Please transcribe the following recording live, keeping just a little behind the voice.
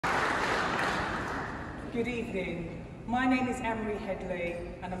Good evening. My name is Headley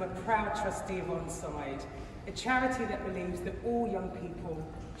and I'm a proud trustee of OnSide, a charity that believes that all young people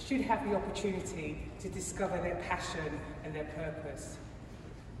should have the opportunity to discover their passion and their purpose.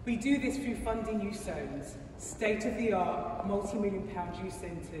 We do this through funding youth zones, state-of-the-art multi-million-pound youth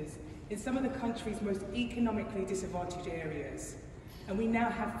centres in some of the country's most economically disadvantaged areas, and we now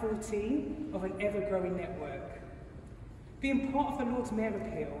have 14 of an ever-growing network. Being part of the Lord Mayor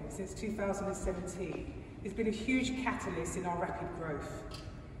appeal since 2017 has been a huge catalyst in our rapid growth,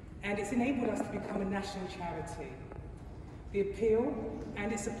 and it's enabled us to become a national charity. The appeal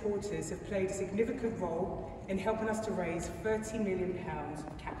and its supporters have played a significant role in helping us to raise £30 million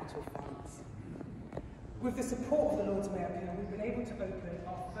capital funds. With the support of the Lord Mayor appeal, we've been able to open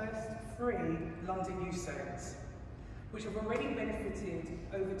our first 3 London youth zones, which have already benefited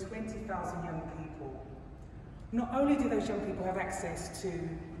over 20,000 young people. Not only do those young people have access to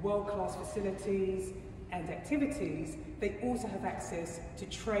world-class facilities and activities, they also have access to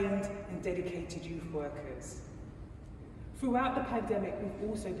trained and dedicated youth workers. Throughout the pandemic, we've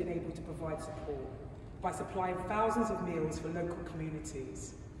also been able to provide support by supplying thousands of meals for local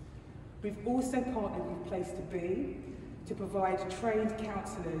communities. We've also partnered with Place to Be to provide trained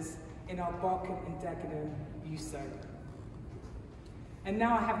counsellors in our Barkham and Dagenham youth zone. And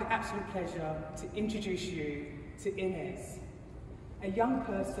now I have the absolute pleasure to introduce you to Ines, a young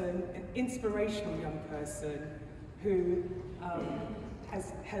person, an inspirational young person who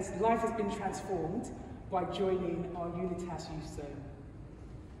life has been transformed by joining our Unitas youth zone.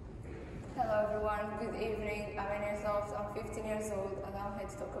 Hello everyone, good evening. I'm Ines, I'm 15 years old and I'm here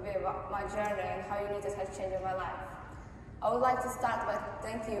to talk a bit about my journey and how Unitas has changed my life. I would like to start by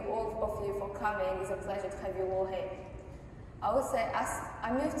thanking all of you for coming. It's a pleasure to have you all here. I would say as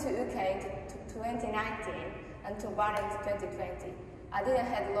I moved to UK in 2019 and to Bahrain in 2020. I didn't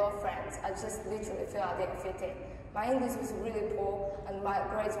have a lot of friends. I just literally felt I didn't fit in. My English was really poor and my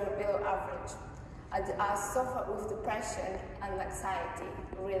grades were below average. I suffered with depression and anxiety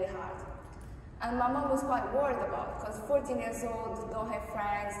really hard. And my mom was quite worried about it because 14 years old, don't have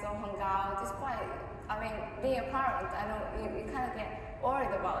friends, don't hang out. It's quite, I mean, being a parent, I know you kind of get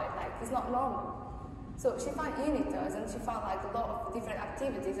worried about it, like it's not normal. So she found Unitas and she found like a lot of different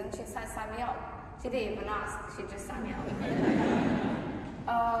activities and she said, sign me up. She didn't even ask, she just signed me up.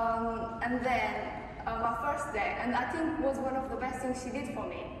 And then my first day, and I think was one of the best things she did for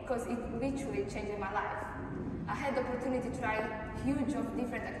me because it literally changed my life. I had the opportunity to try huge of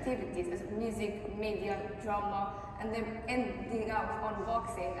different activities as music, media, drama, and then ending up on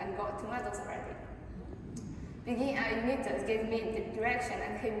boxing and got 2 medals already. Beginning at Unitas gave me the direction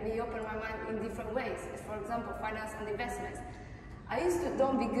and helped me open my mind in different ways, for example, finance and investments. I used to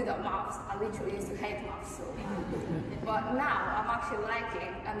don't be good at maths, I literally used to hate maths, so. But now I'm actually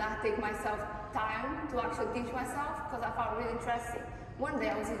liking and I take myself time to actually teach myself because I found it really interesting. One day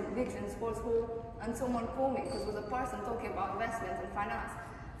I was literally in sports hall and someone called me because it was a person talking about investments and finance.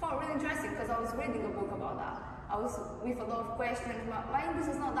 I found it really interesting because I was reading a book about that. I was with a lot of questions, my English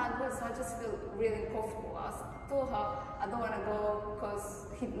is not that good so I just feel really uncomfortable. I told her I don't want to go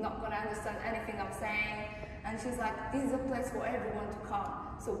because he's not going to understand anything I'm saying. And she's like, this is a place for everyone to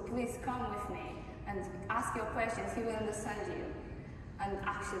come, so please come with me and ask your questions, he will understand you. And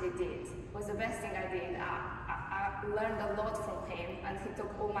actually did. It was the best thing I did. I learned a lot from him and he took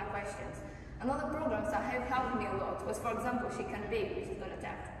all my questions. Another programs that have helped me a lot was, for example, She Can Be, which is going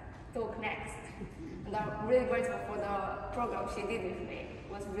to talk next. And I'm really grateful for the program she did with me.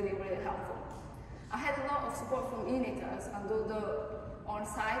 It was really, really helpful. I had a lot of support from Unitas and all the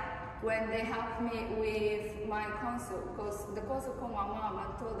OnSide when they helped me with my counsel, because the counsel called my mom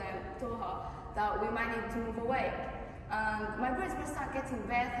and told her that we might need to move away. And my grades were start getting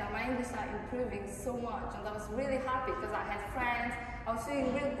better, my English started improving so much, and I was really happy because I had friends, I was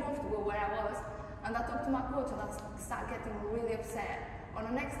feeling really comfortable where I was, and I talked to my coach and I started getting really upset. On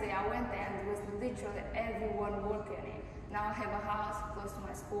the next day I went there and there was literally everyone working on it. Now I have a house close to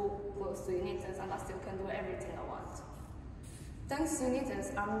my school, close to Unitas, and I still can do everything I want. Thanks to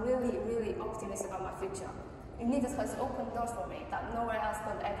Unitas, I'm really, really optimistic about my future. Unitas has opened doors for me that nowhere else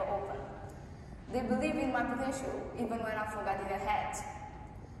could ever open. They believe in my potential, even when I forgot it ahead.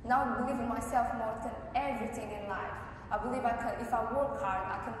 Now I believe in myself more than everything in life. I believe if I work hard,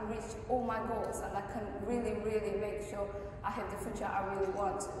 I can reach all my goals and I can really, really make sure I have the future I really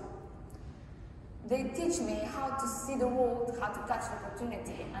want to. They teach me how to see the world, how to catch the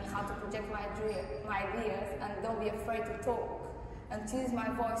opportunity, and how to project my ideas and don't be afraid to talk. And to use my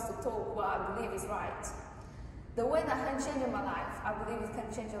voice to talk what I believe is right. The way that can change my life, I believe it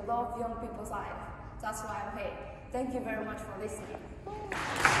can change a lot of young people's lives. That's why I'm here. Thank you very much for listening.